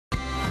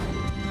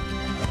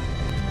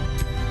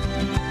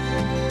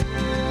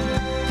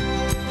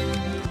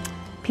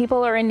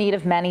People are in need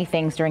of many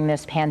things during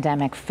this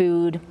pandemic: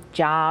 food,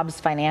 jobs,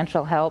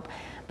 financial help.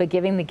 But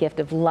giving the gift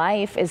of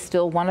life is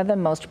still one of the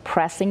most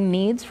pressing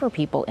needs for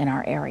people in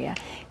our area.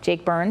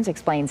 Jake Burns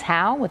explains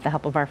how, with the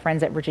help of our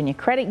friends at Virginia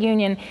Credit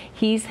Union.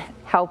 He's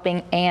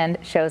helping and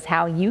shows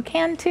how you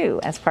can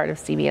too as part of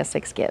CBS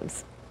 6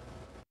 Gives.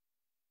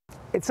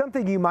 It's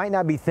something you might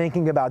not be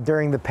thinking about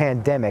during the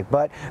pandemic,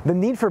 but the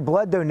need for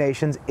blood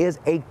donations is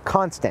a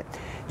constant.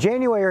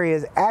 January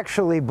is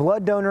actually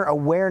Blood Donor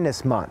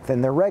Awareness Month,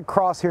 and the Red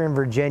Cross here in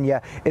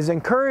Virginia is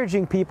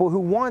encouraging people who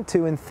want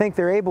to and think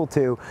they're able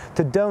to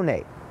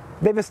donate.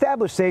 They've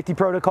established safety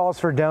protocols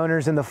for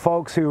donors and the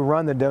folks who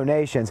run the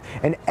donations,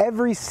 and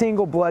every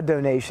single blood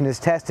donation is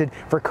tested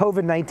for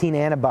COVID-19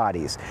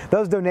 antibodies.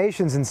 Those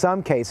donations in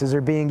some cases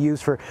are being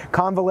used for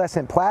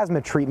convalescent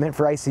plasma treatment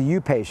for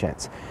ICU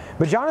patients.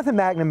 But Jonathan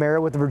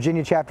McNamara with the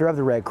Virginia chapter of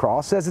the Red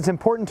Cross says it's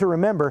important to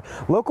remember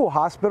local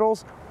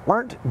hospitals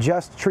aren't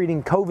just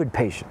treating COVID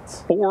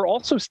patients. But we're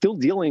also still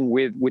dealing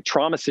with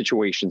trauma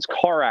situations,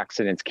 car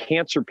accidents,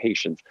 cancer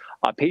patients,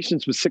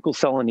 patients with sickle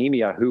cell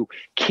anemia who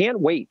can't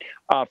wait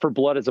for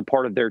blood as a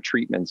part of their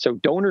treatment. So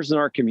donors in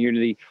our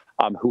community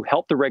who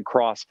help the Red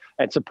Cross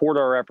and support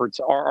our efforts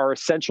are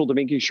essential to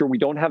making sure we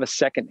don't have a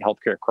second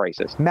healthcare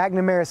crisis.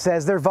 McNamara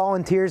says their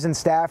volunteers and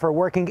staff are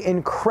working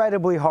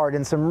incredibly hard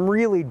in some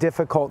really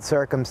difficult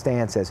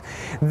circumstances.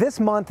 This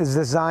month is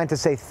designed to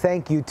say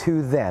thank you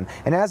to them.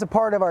 And as a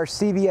part of our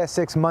CBS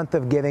 6 Month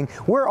of Giving,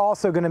 we're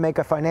also going to make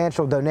a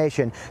financial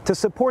donation to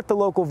support the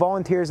local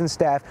volunteers and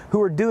staff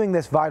who are doing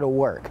this vital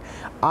work.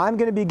 I'm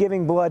going to be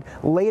giving blood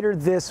later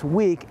this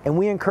week, and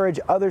we encourage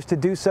others to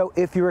do so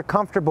if you're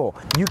comfortable.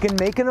 You can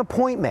make an appointment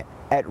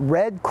at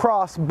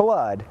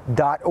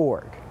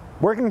redcrossblood.org.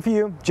 Working for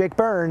you, Jake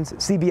Burns,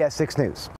 CBS 6 News.